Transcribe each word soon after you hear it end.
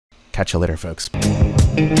catch you later, folks.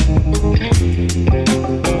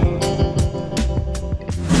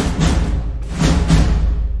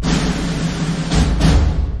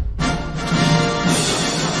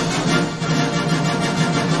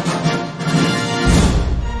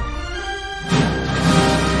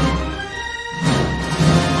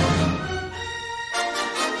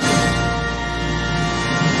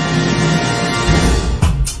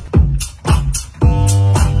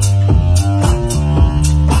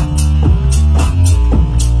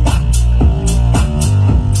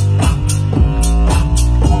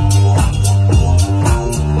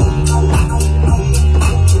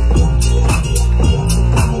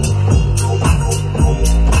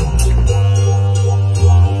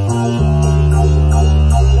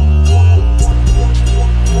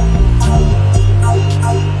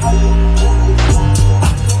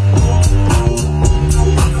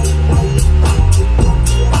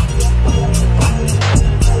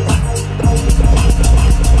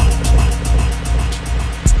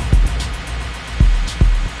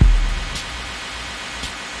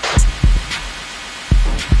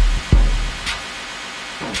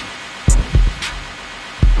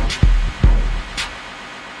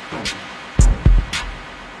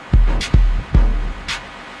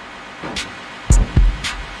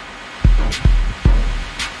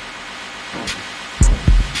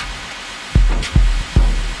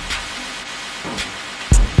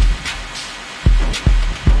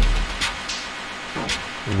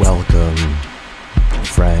 Welcome,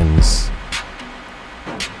 friends.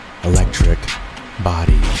 Electric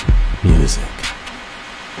body music.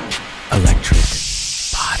 Electric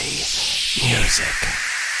body music.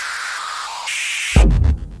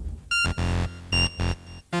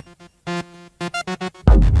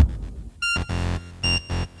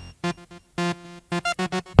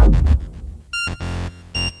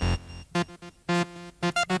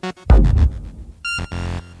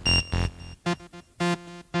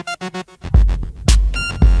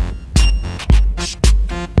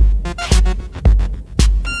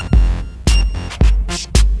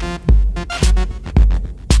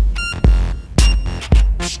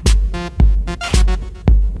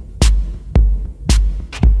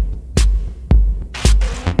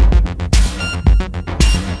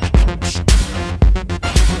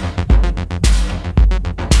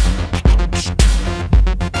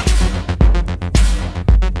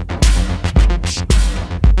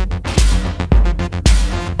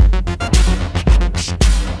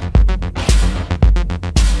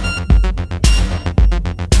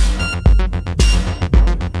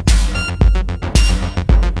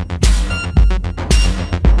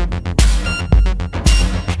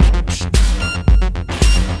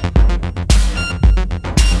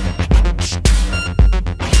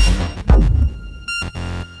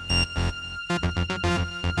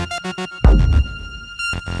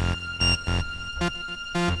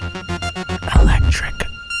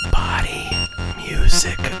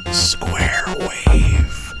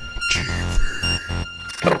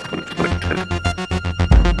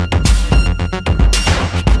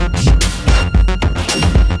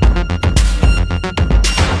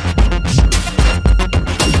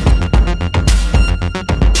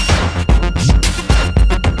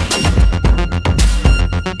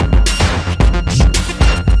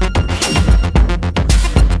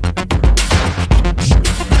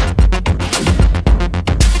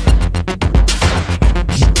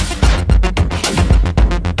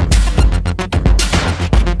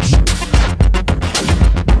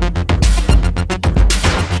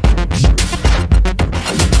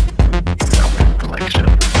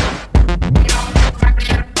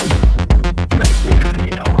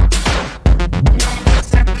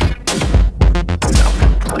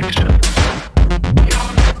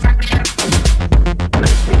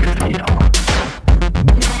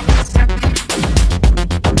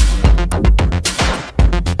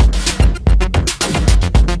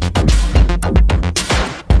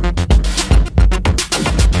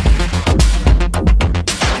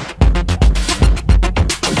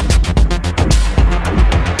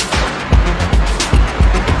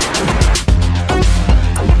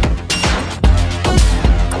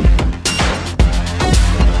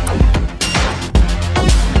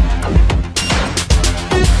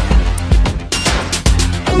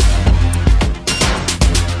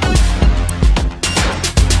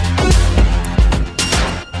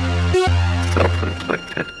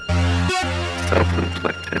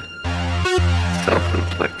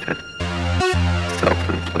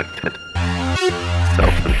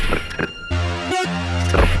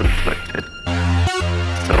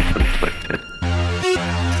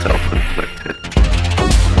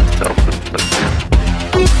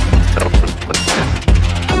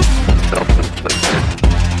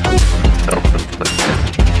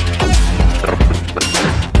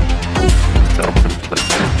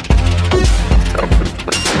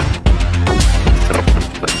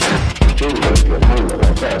 take your hunger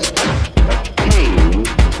at best, but pain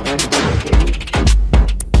and ability.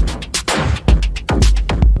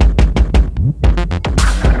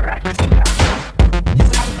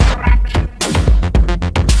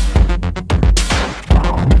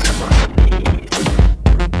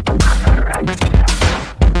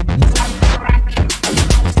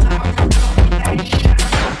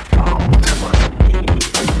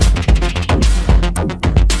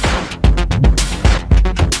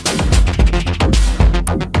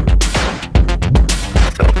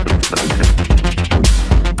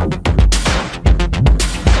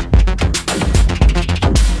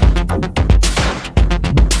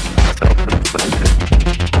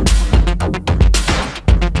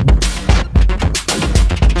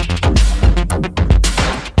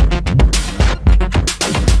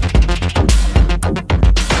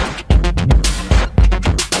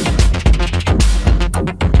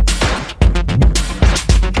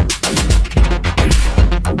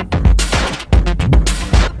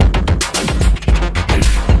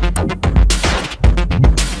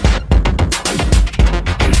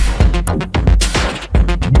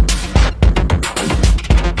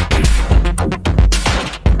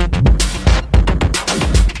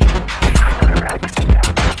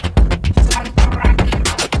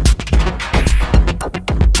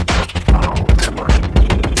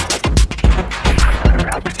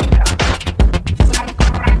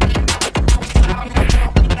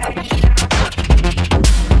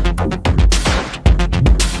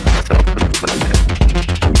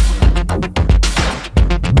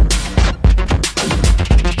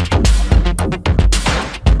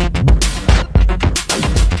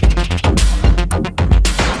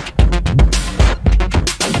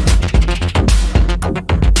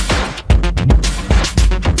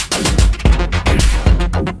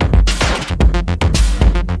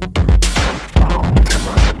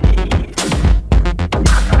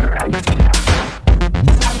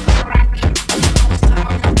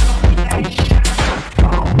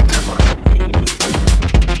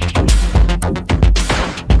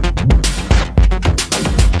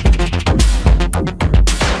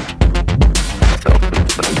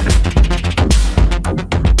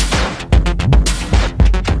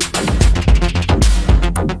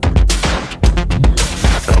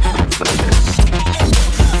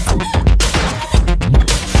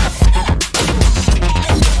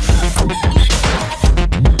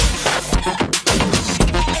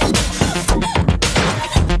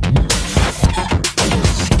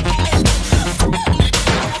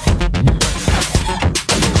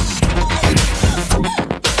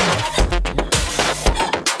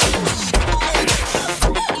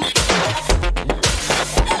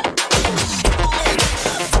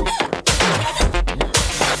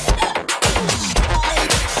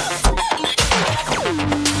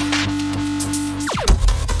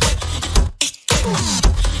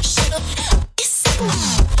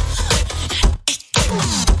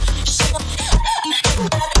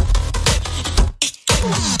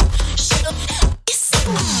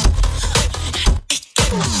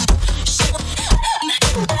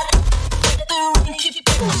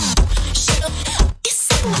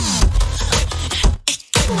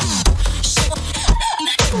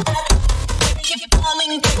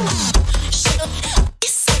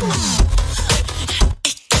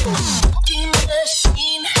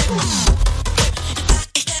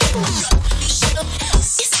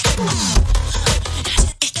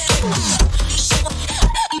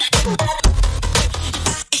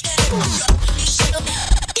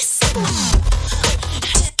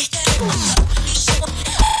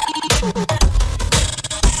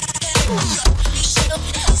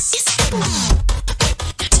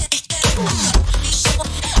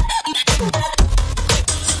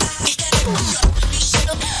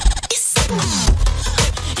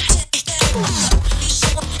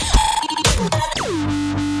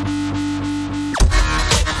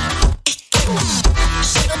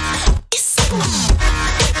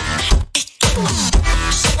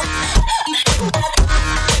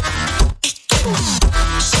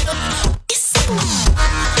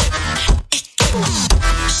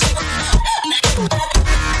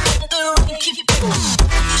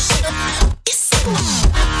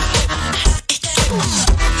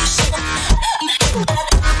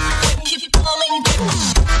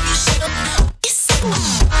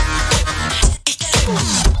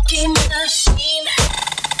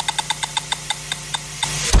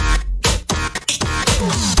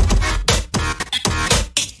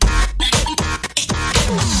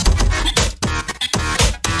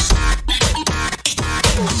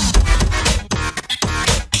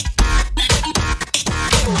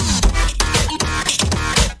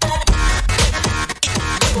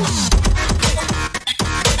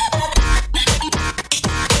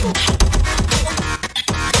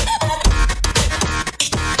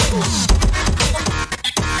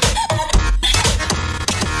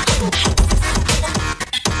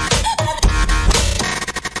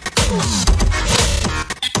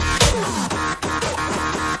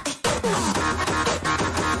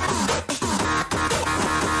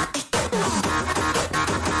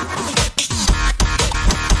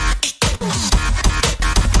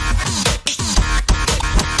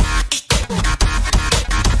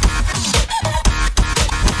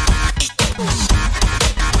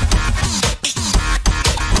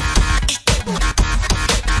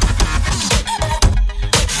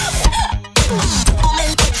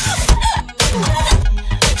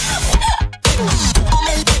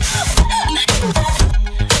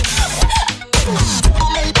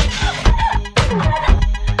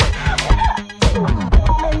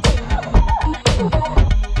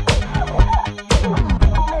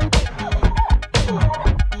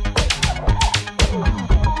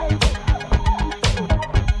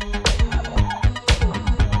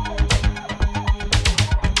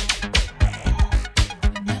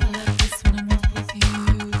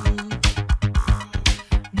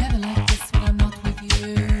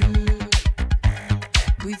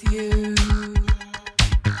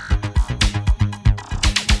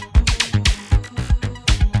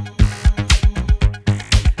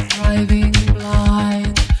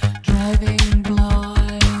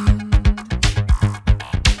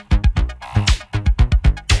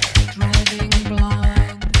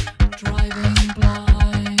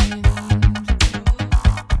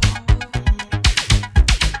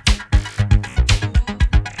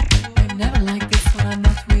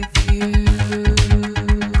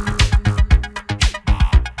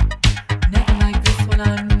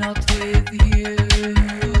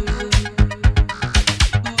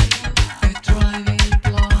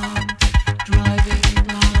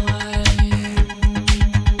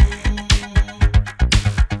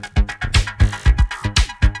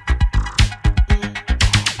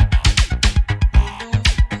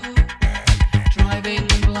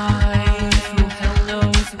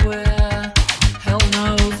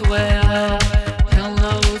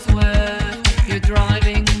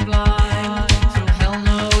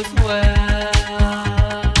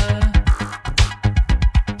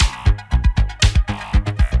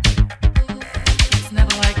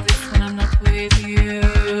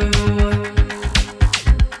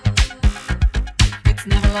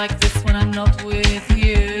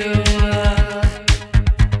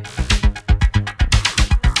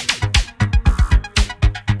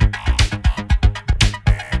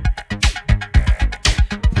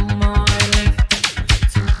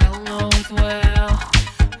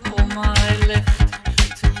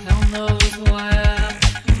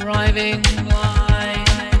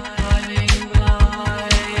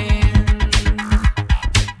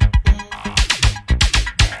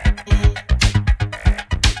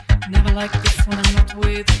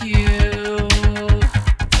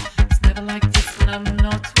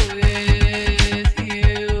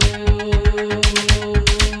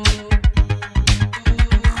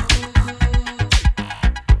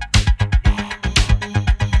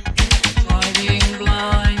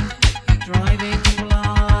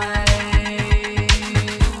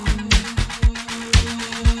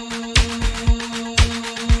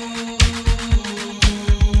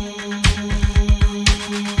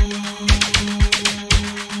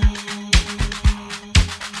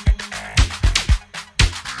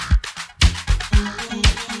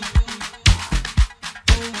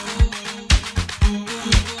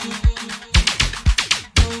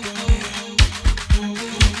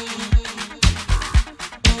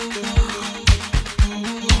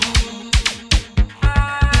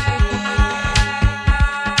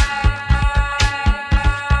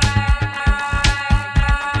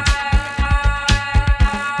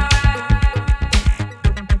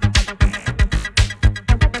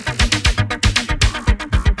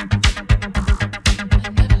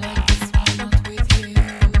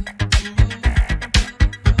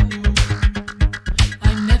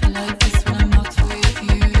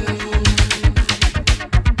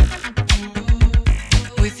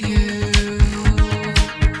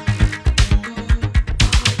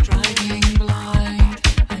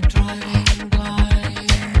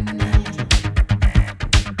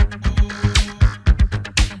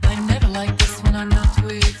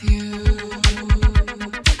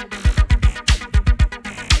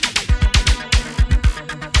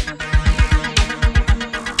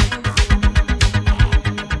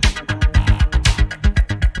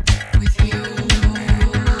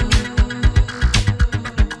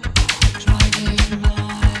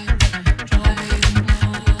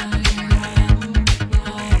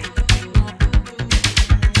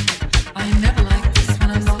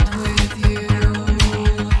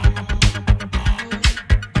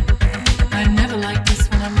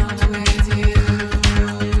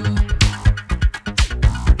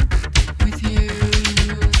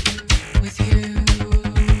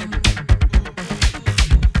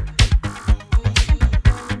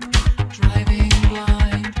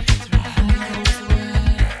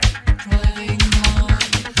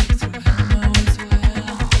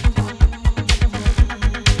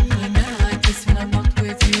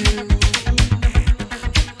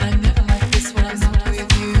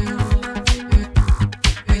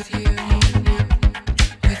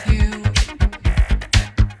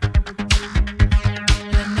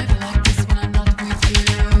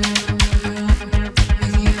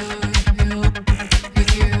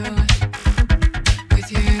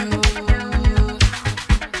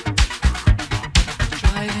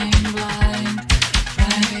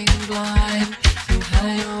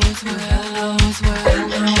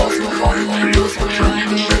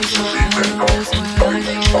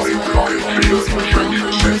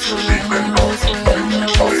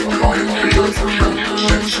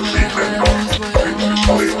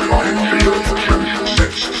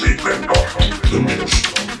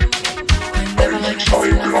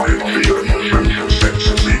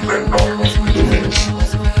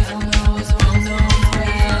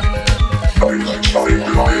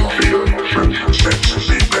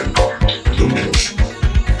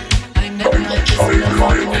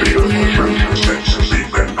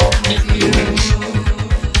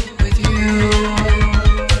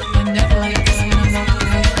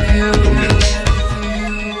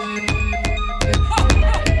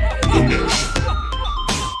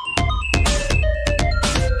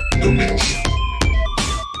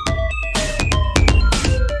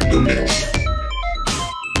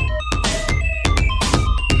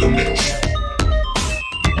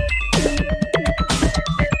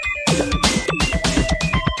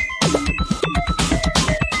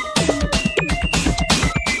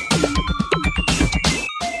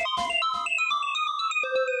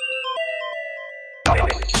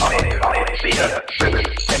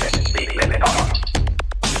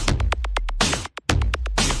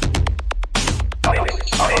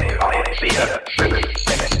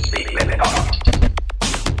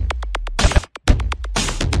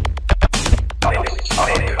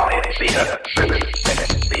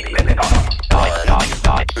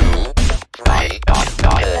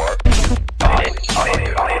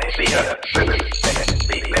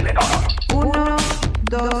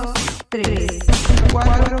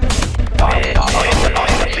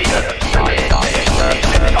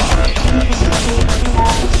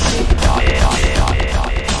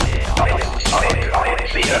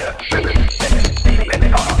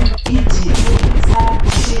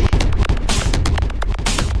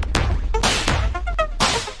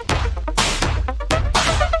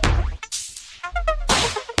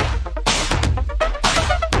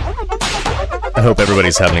 I hope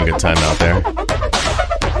everybody's having a good time out there.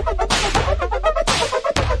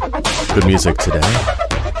 Good music today.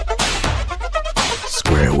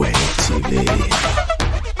 SquareWav TV.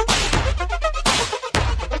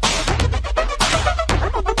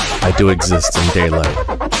 I do exist in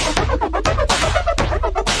daylight.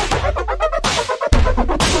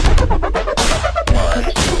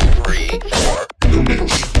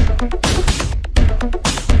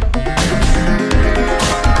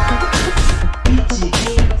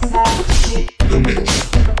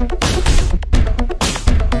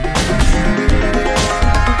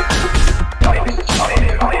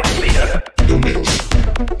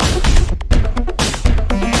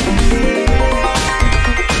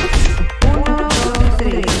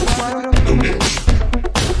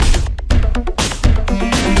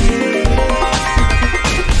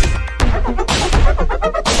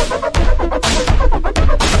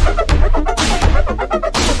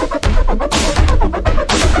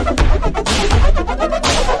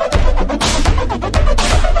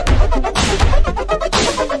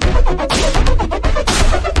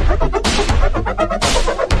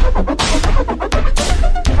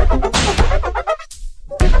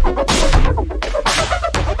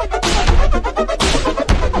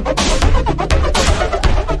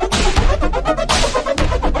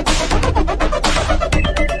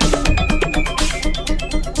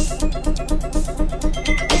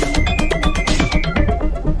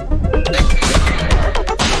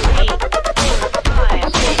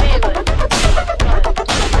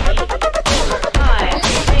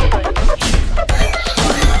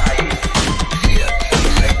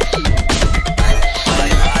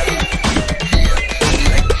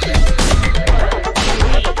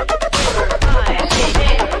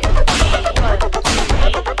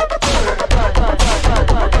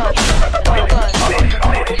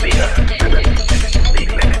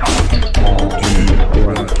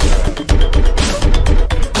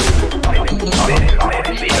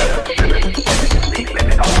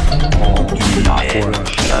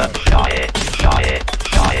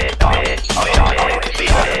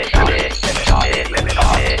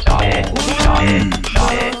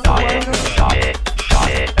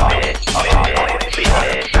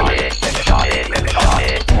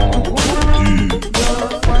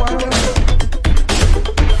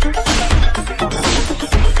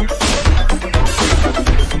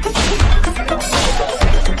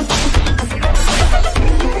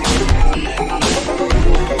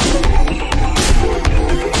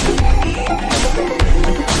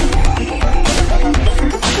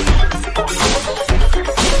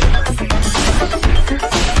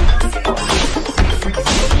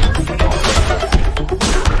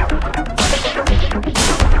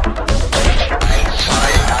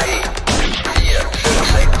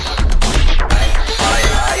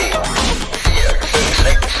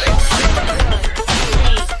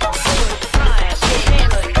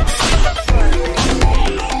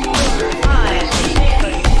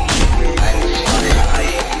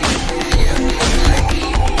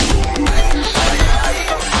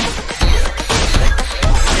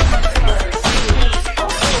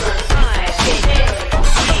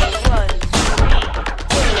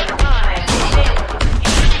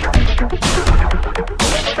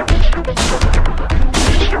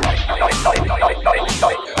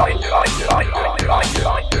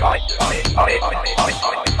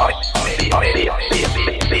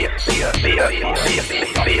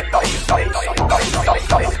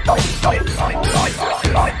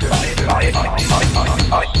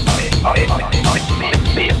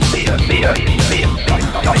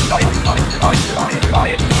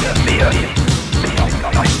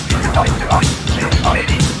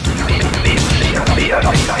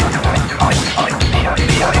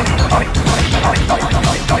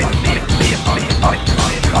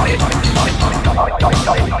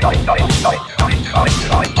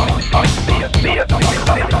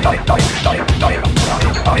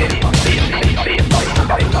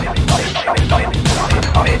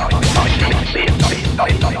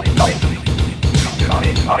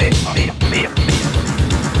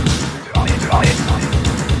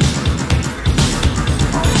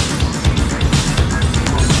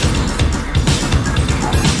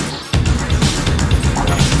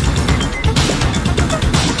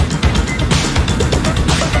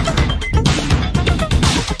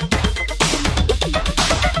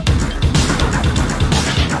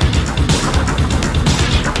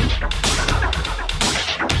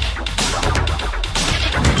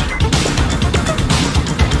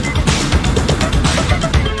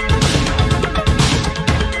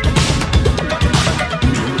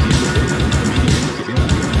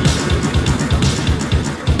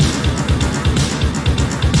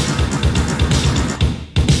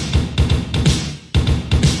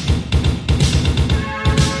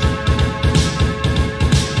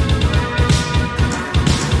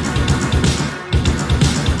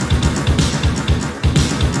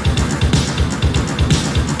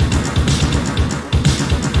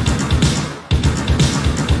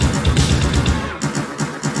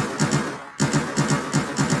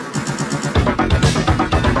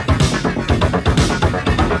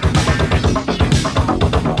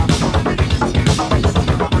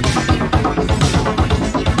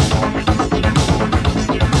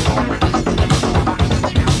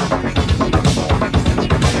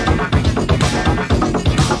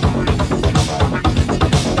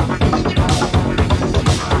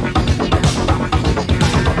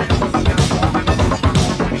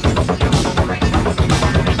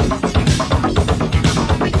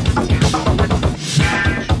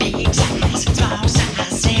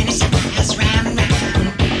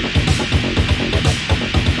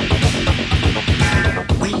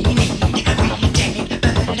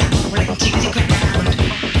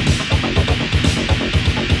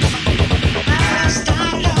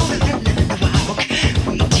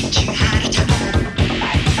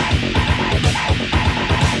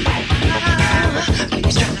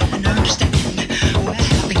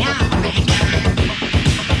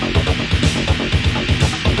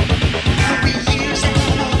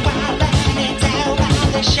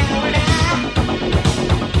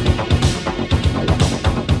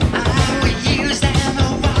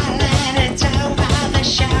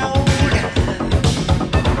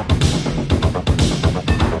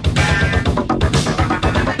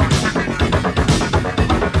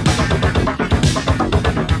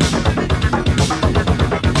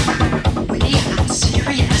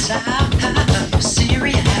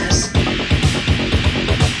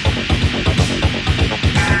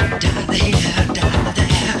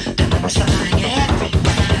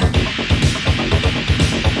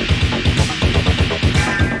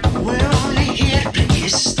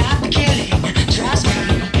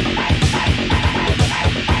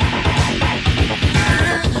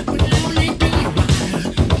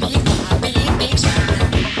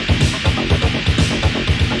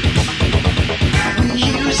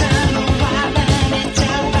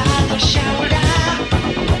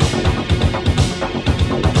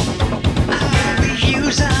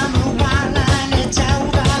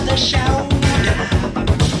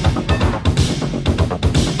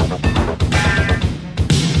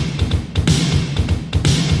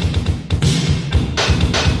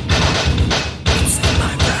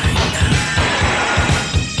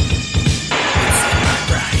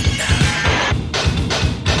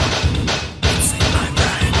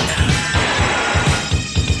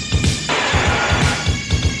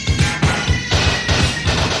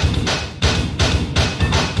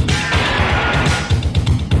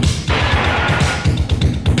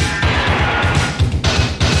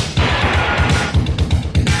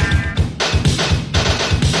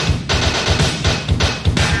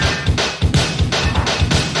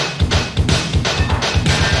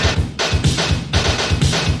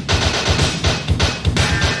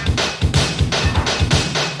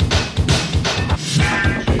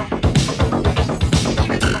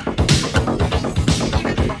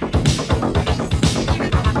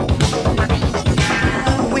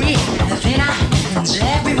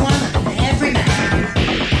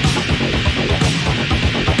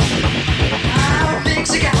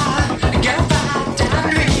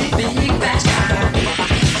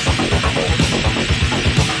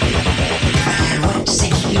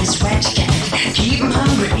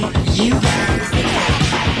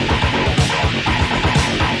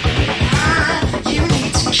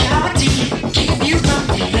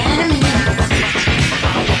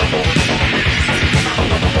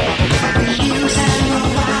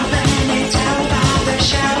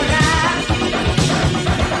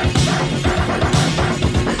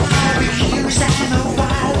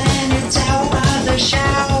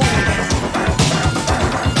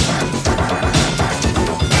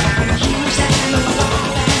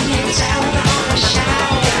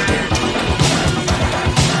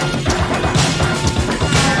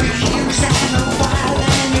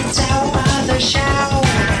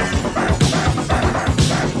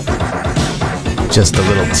 Just a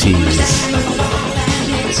little tease.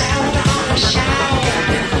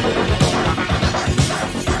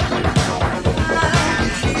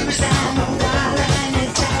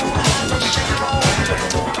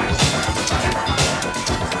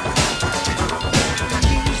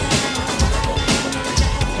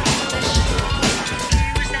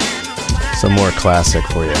 Some more classic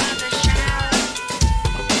for you.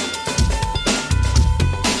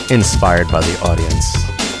 Inspired by the audience.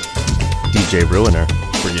 DJ Ruiner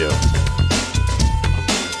for you.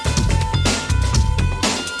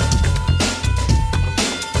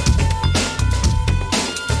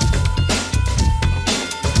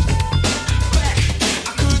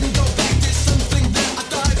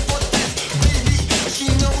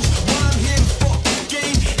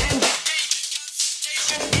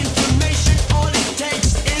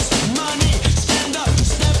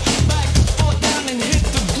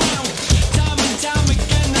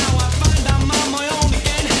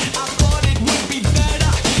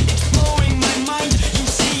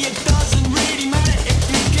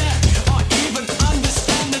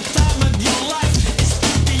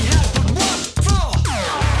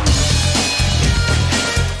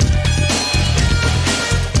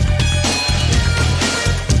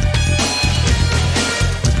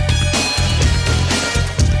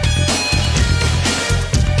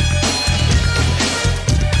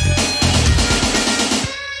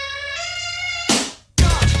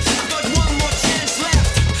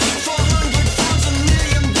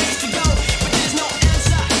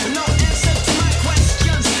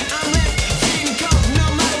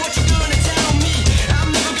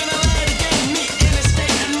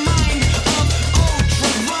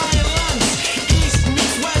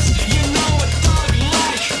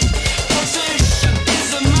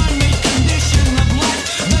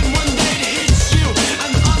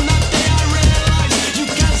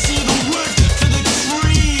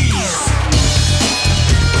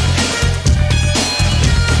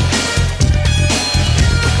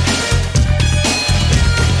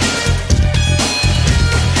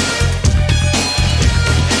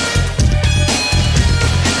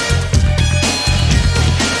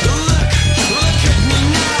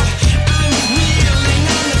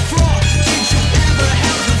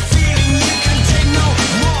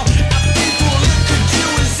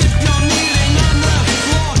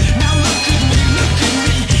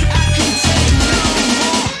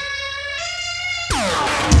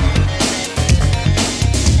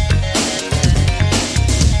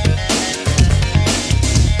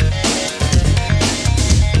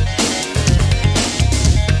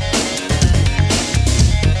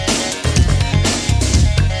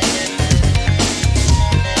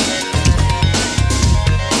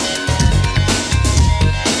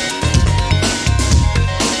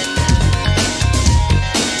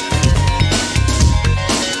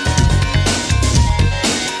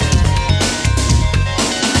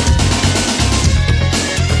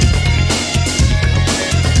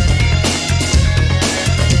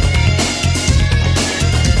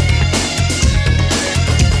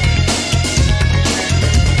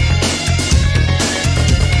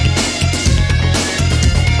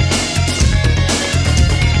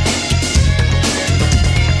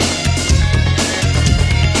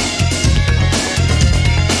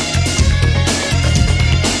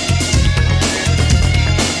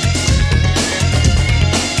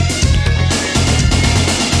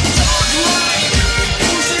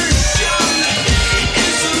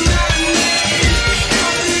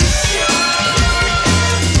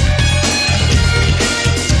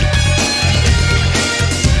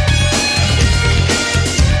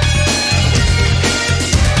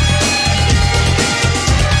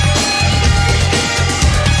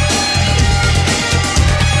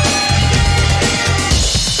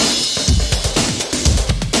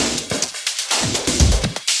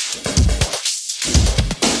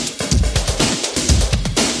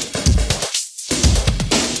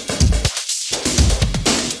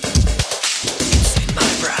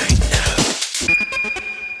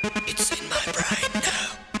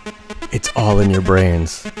 all in your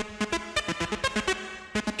brains.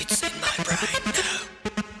 It's in my brain now.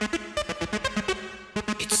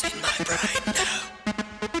 It's in my brain now. It's in my brain now.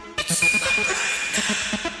 This is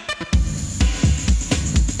it.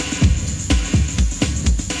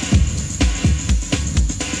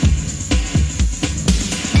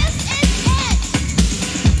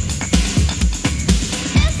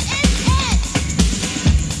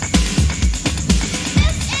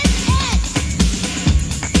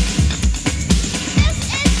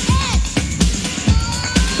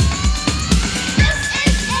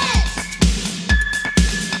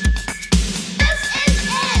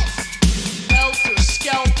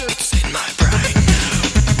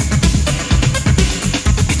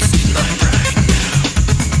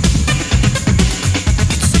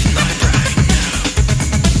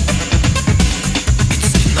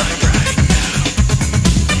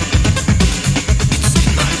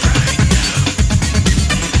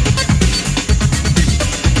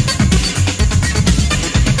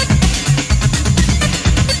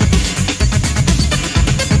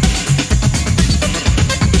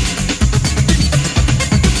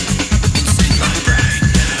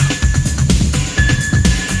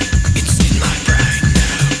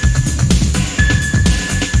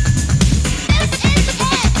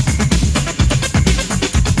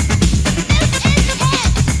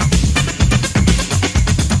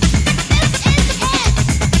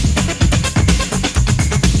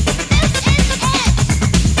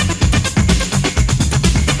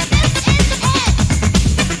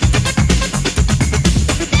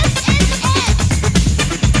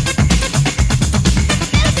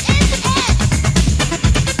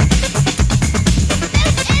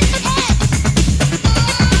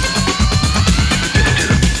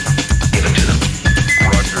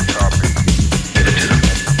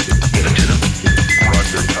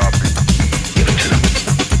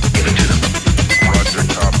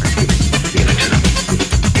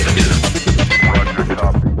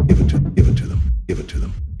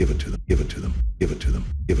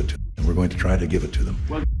 give it to them.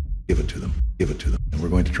 Give it to them. Give it to them. And we're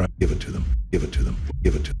going to try to give it to them. Give it to them.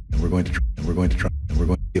 Give it to them. And we're going to try. And we're going to try. And we're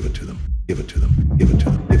going to give it to them. Give it to them. Give it to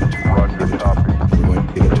them. Give it to them. Roger, copy. And we're going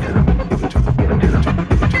to give it to them. Give it to them. Give it to them.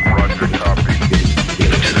 Give it to them. Roger, copy. Give it to them.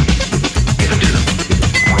 Give it to them. Give it to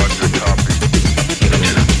them. Roger, copy. Give it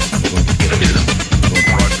to them. We're going to give it to them.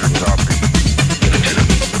 Roger, copy. Give it to them.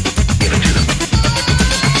 Give it to them.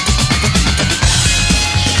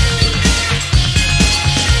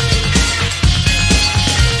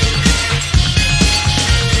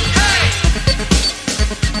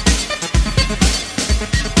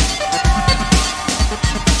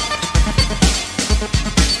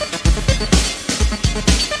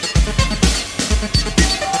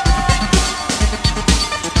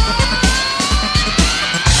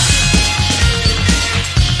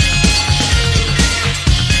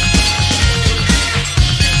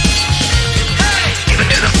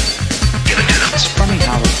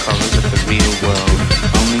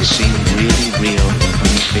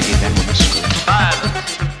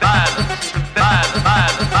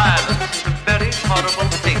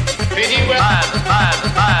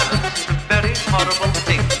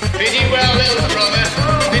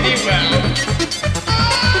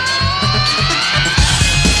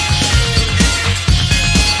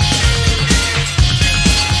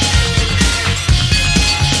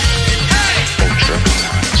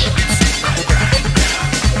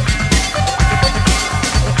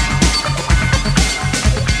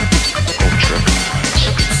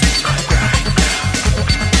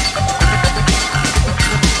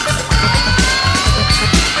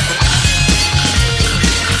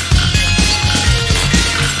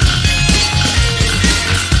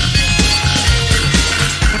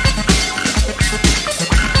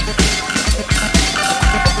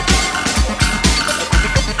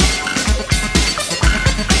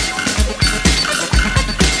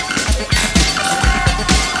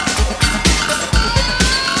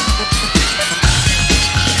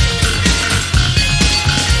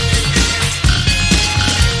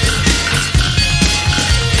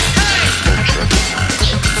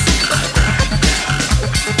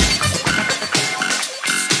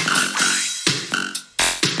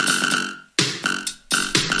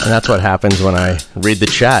 And that's what happens when I read the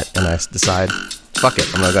chat and I decide, fuck it,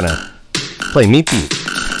 I'm not gonna play Meat Beat.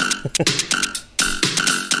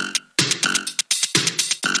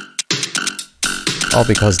 All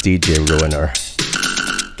because DJ Ruiner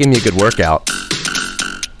gave me a good workout.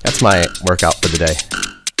 That's my workout for the day.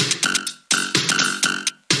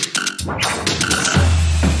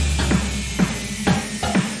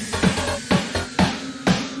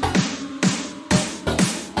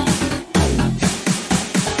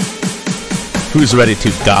 Who's ready to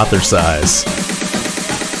gothercise?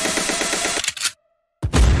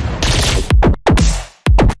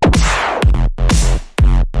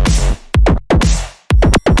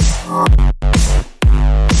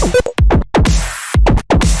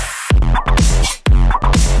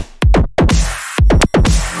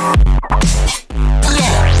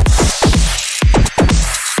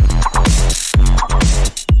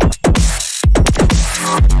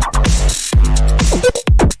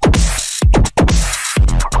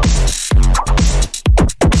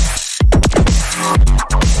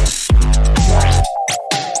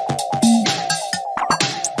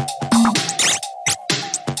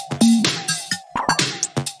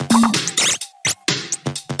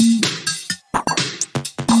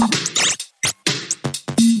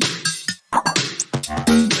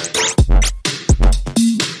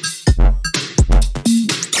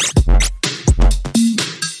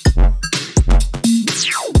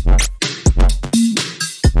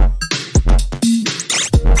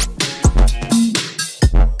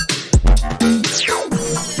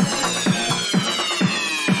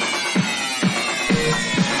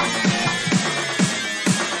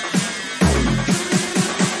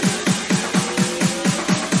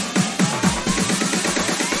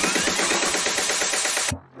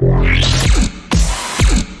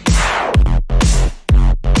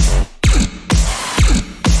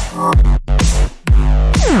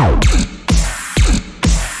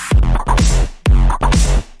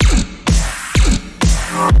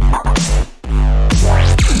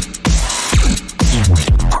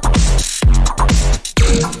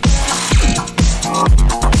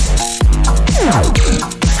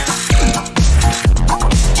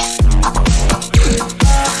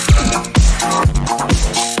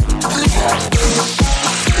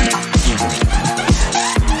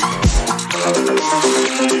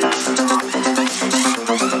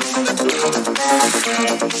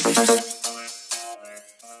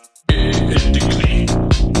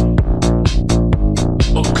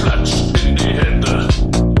 A clutch in the head.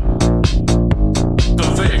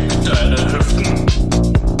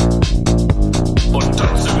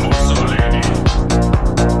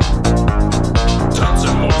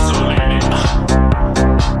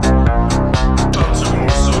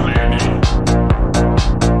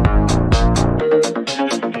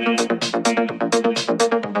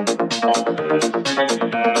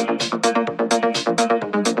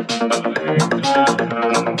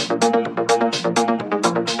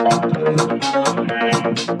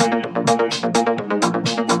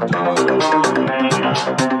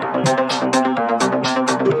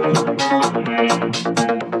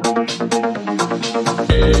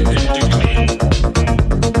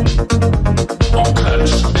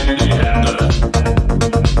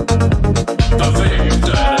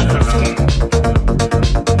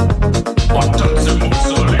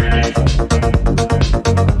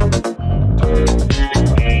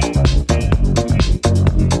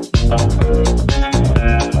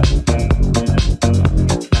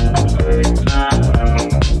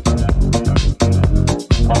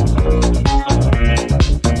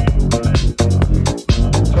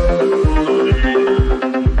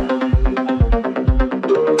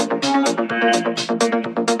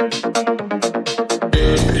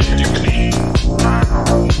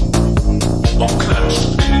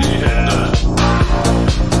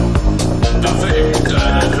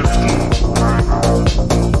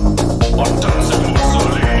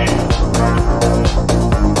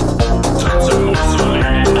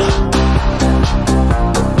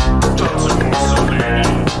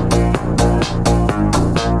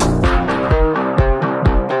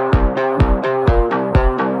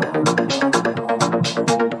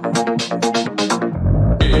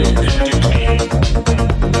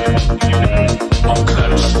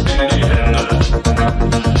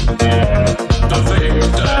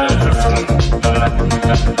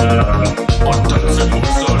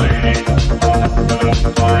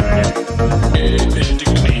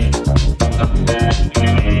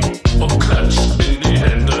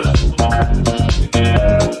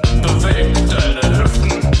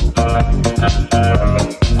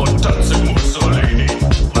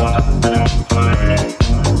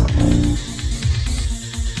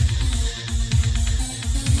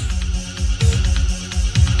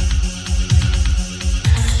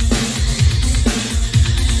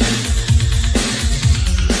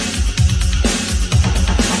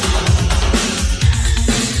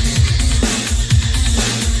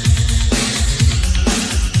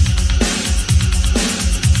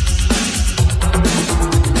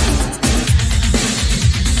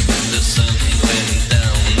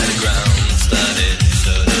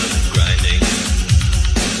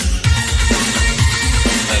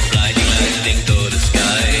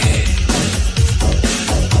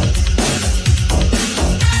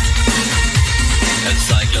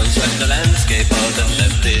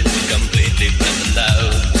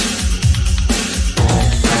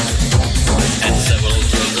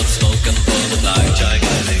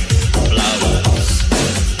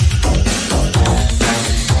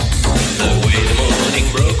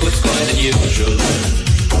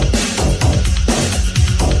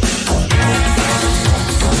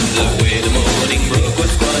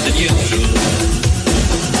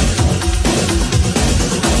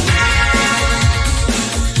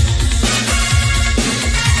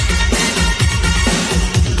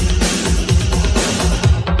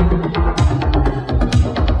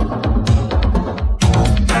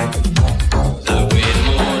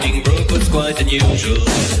 unusual.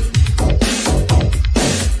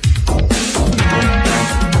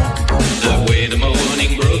 The way the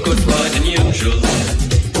morning broke was quite unusual.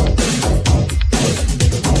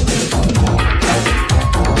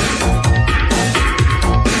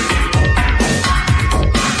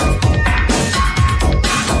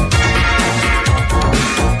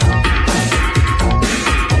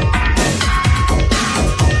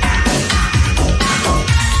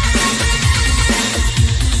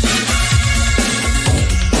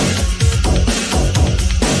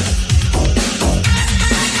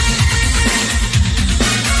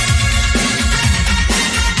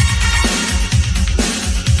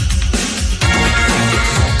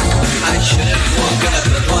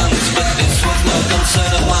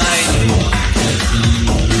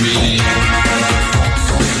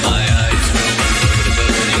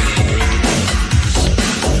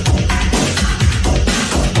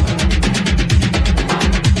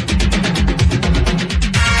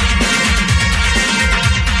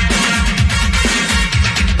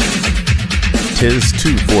 Tis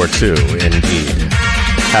 242 indeed.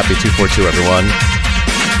 Happy 242 everyone.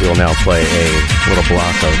 We will now play a little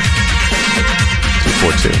block of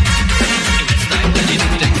 242.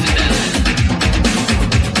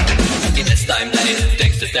 In less time than it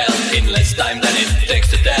takes to tell. In less time than it takes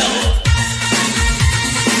to tell.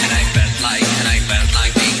 And I felt like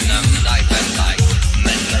being numbed. I felt like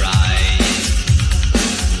mesmerized.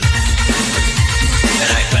 And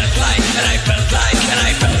I felt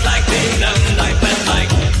like being numbed. I felt like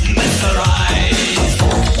mesmerized.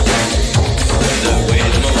 The way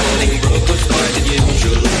the morning broke was quite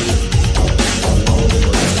unusual.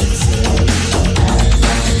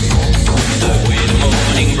 The way the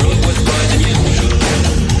morning broke was quite unusual.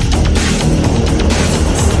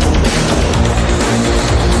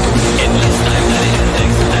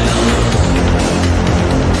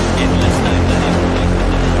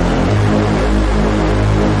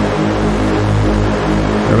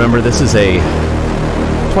 Remember, this is a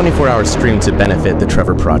 24-hour stream to benefit the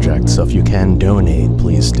Trevor Project, so if you can donate,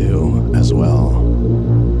 please do as well.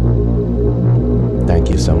 Thank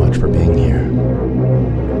you so much for being here.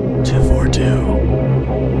 242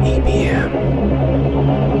 EBM.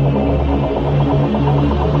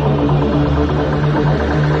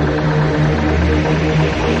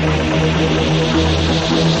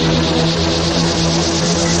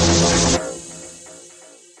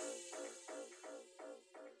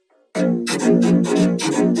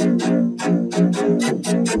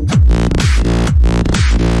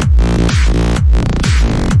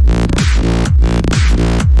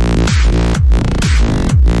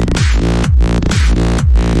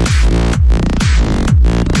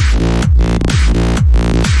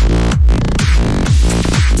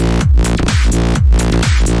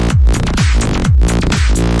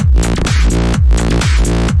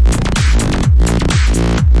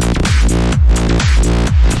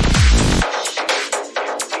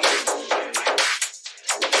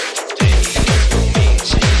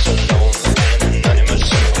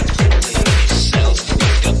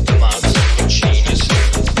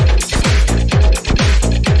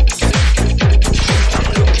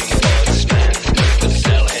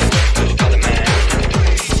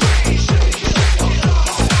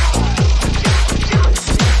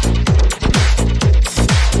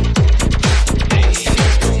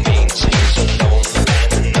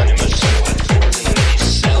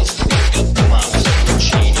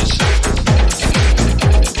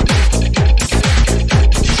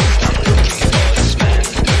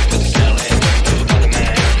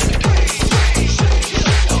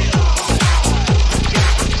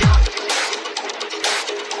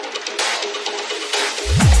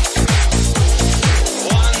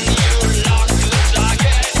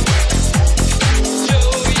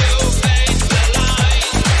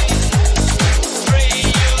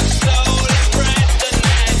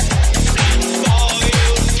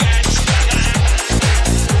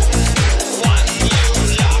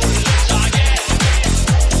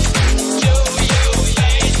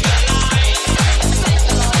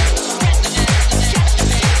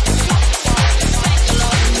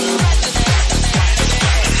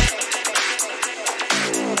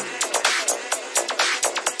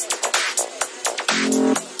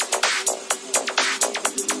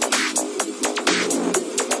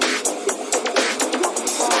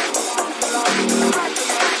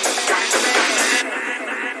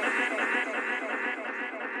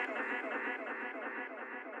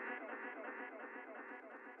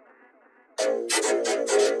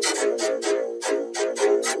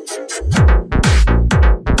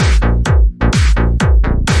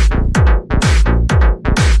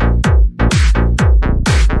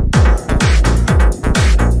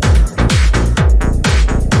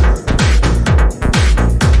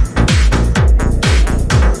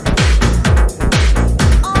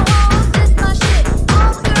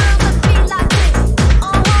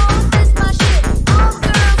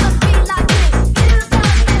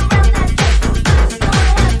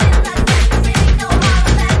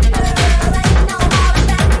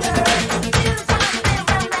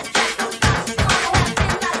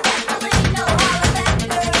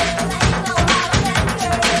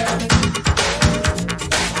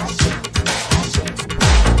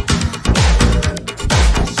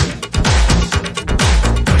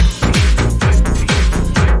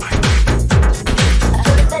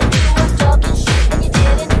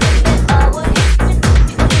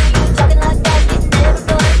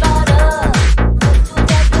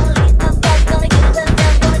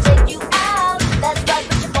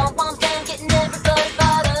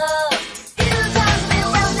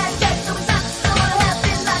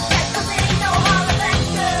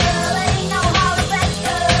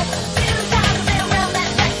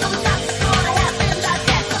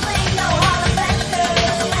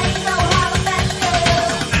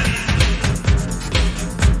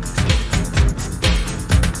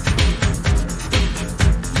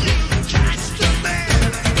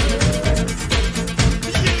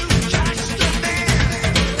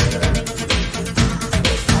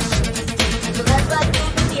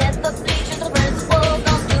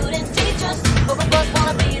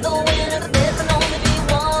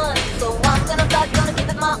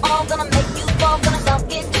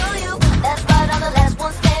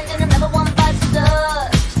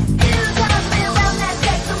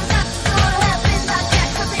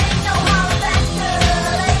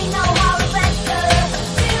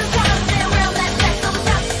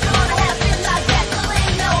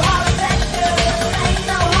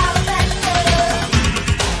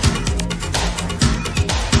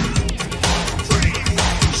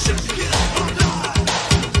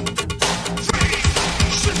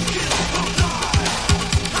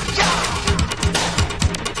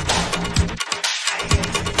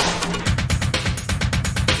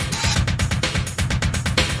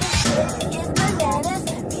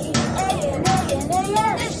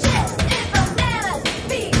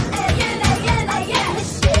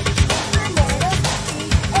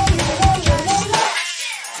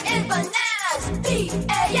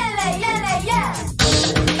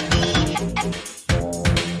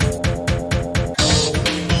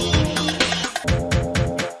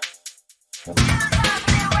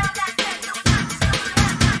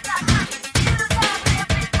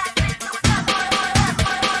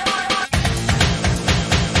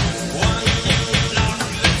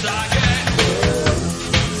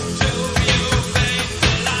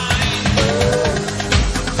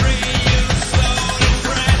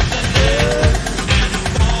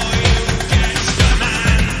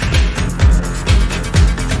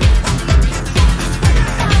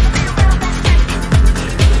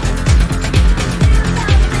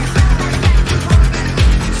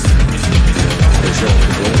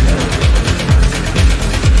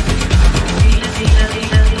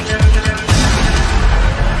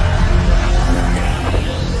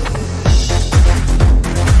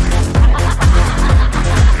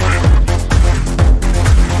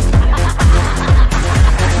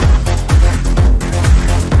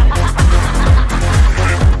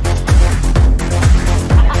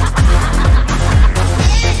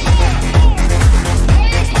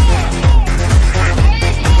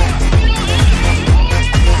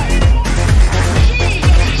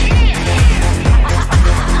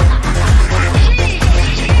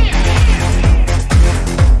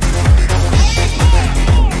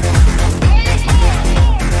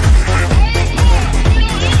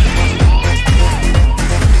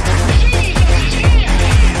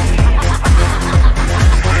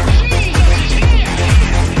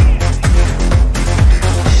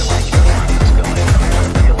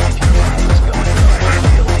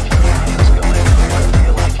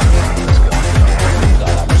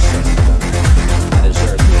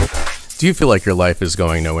 Do you feel like your life is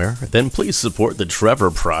going nowhere? Then please support the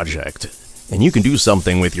Trevor Project. And you can do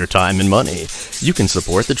something with your time and money. You can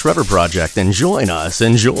support the Trevor Project and join us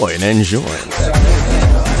and join and join.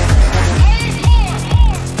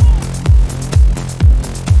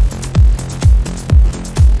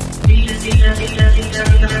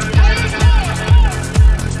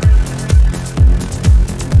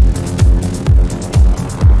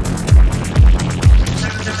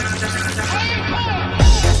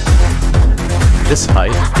 This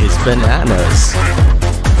hype is bananas.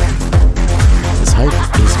 This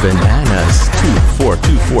hype is bananas.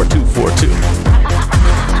 2424242.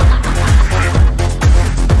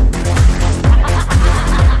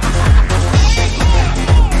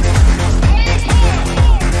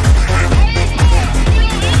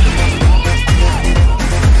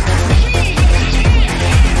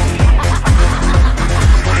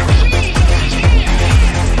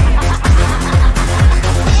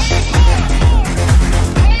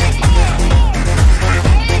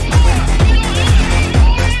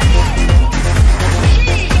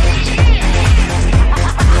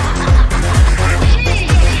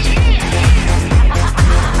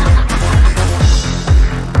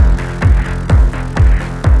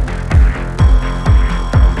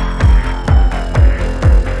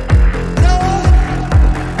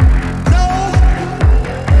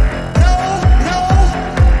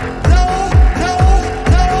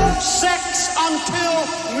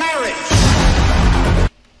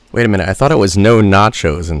 Wait a minute, I thought it was no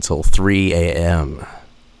nachos until 3 a.m.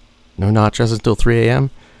 No nachos until 3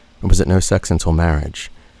 a.m.? Or was it no sex until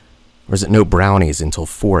marriage? Or is it no brownies until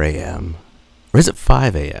 4 a.m.? Or is it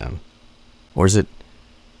 5 a.m.? Or is it...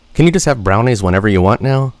 Can you just have brownies whenever you want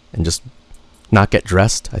now? And just not get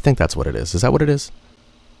dressed? I think that's what it is. Is that what it is?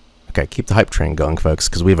 Okay, keep the hype train going, folks,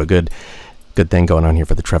 because we have a good thing going on here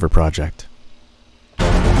for the Trevor Project.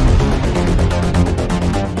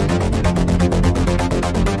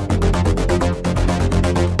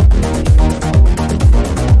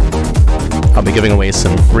 I'll be giving away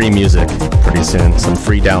some free music pretty soon, some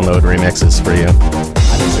free download remixes for you.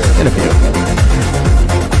 In a few.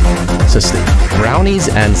 So brownies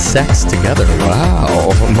and sex together.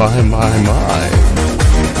 Wow, my.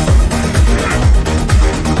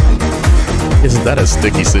 Isn't that a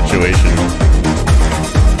sticky situation?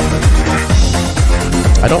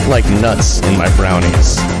 I don't like nuts in my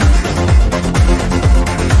brownies.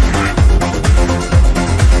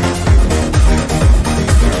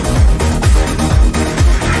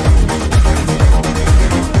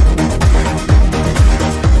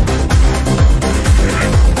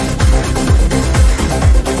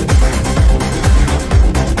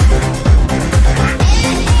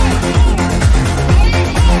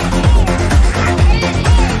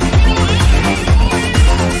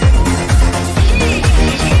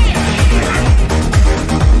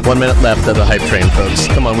 One minute left of the hype train, folks.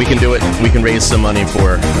 Come on, we can do it. We can raise some money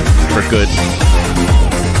for good.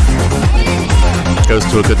 Goes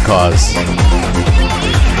to a good cause.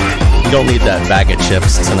 You don't need that bag of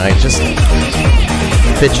chips tonight. Just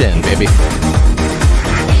pitch in, baby.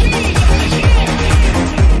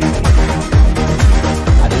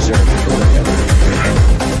 I deserve it.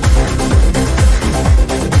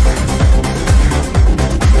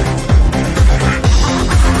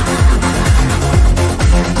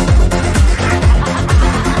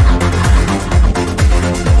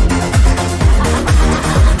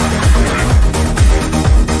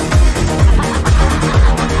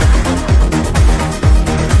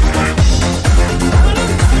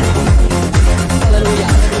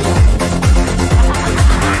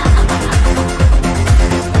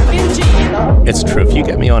 It's true. If you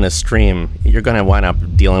get me on a stream, you're gonna wind up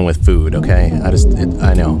dealing with food, okay?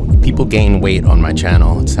 I know. People gain weight on my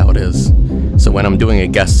channel. It's how it is. So when I'm doing a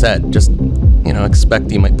guest set, just, you know, expect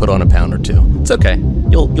you might put on a pound or two. It's okay.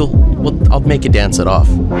 I'll make you dance it off.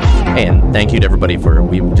 And thank you to everybody for,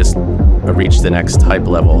 we just reached the next hype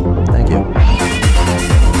level. Thank you.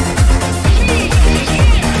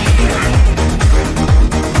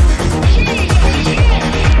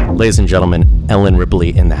 Ladies and gentlemen, Ellen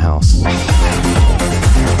Ripley in the house.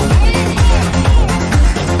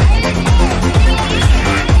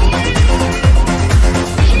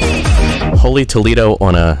 Holy Toledo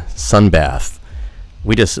on a sunbath.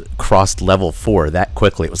 We just crossed level 4 that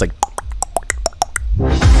quickly. It was like...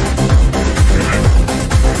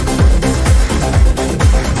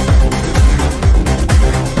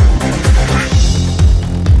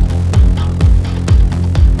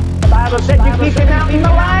 The Bible said you keep your mountain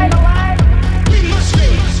alive.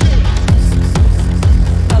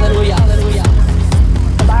 Hallelujah. Hallelujah.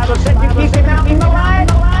 The Bible said you keep your mountain alive.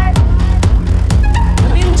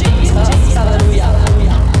 In Jesus.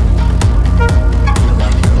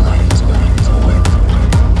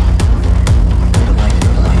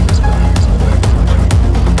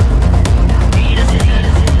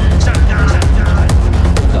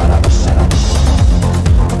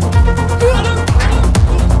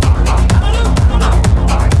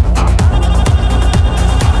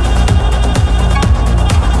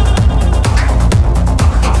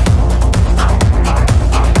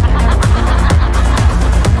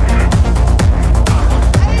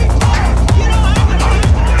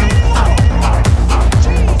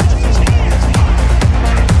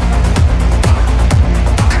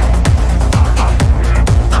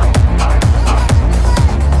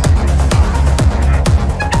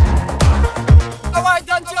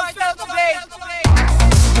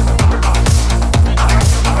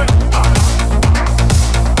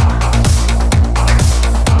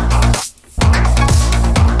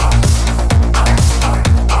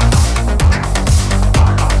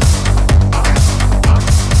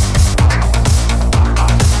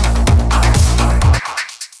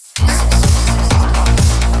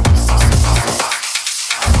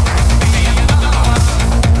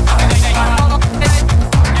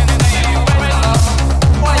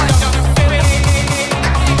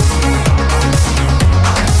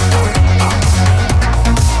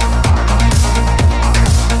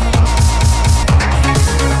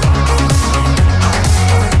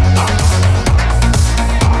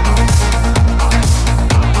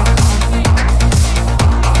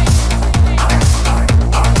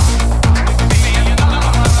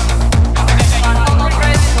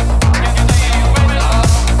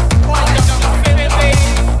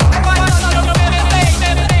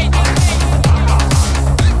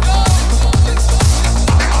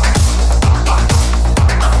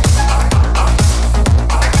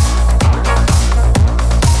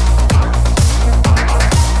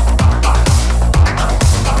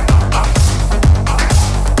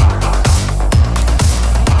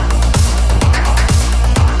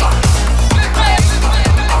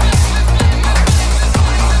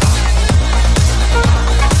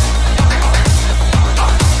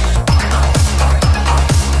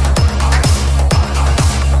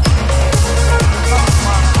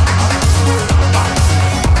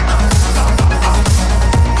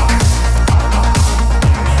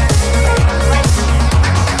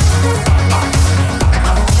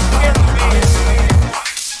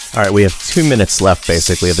 All right, we have 2 minutes left,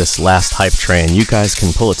 basically, of this last hype train. You guys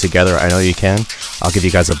can pull it together. I know you can. I'll give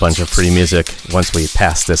you guys a bunch of free music once we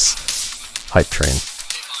pass this hype train.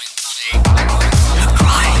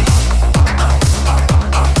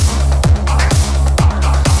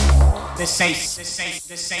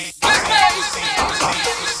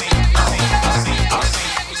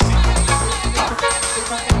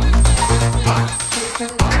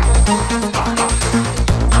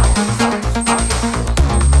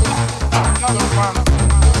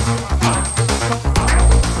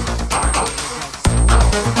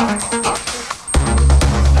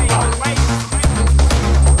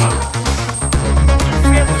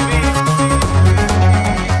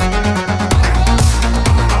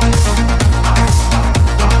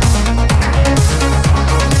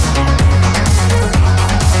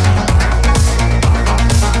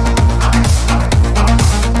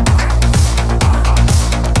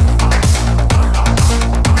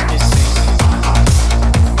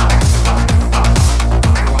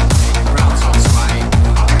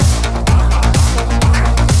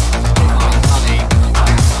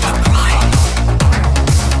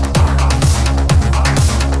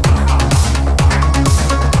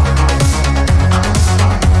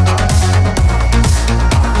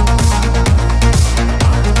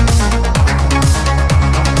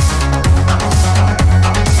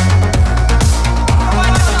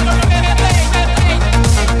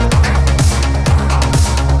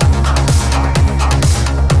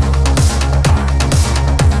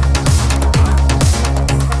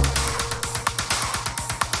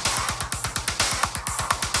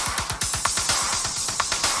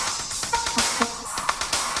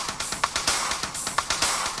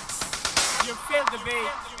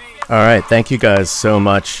 All right, thank you guys so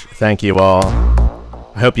much. Thank you all.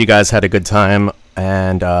 I hope you guys had a good time,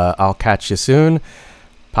 and I'll catch you soon.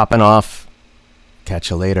 Popping off.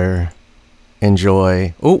 Catch you later.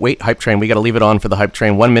 Enjoy. Oh, wait, hype train. We got to leave it on for the hype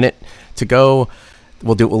train. 1 minute to go.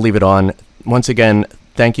 We'll leave it on. Once again,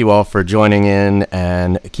 thank you all for joining in,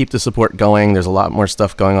 and keep the support going. There's a lot more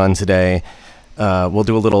stuff going on today. We'll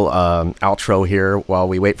do a little outro here while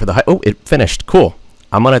we wait for the hype. Oh, it finished. Cool.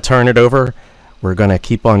 I'm going to turn it over. We're going to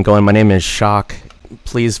keep on going. My name is Shok.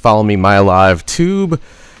 Please follow me, MyLiveTube.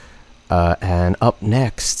 And up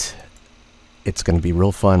next, it's going to be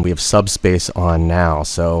real fun. We have Subspace on now,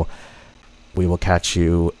 so we will catch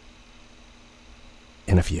you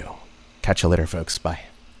in a few. Catch you later, folks. Bye.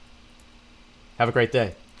 Have a great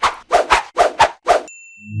day.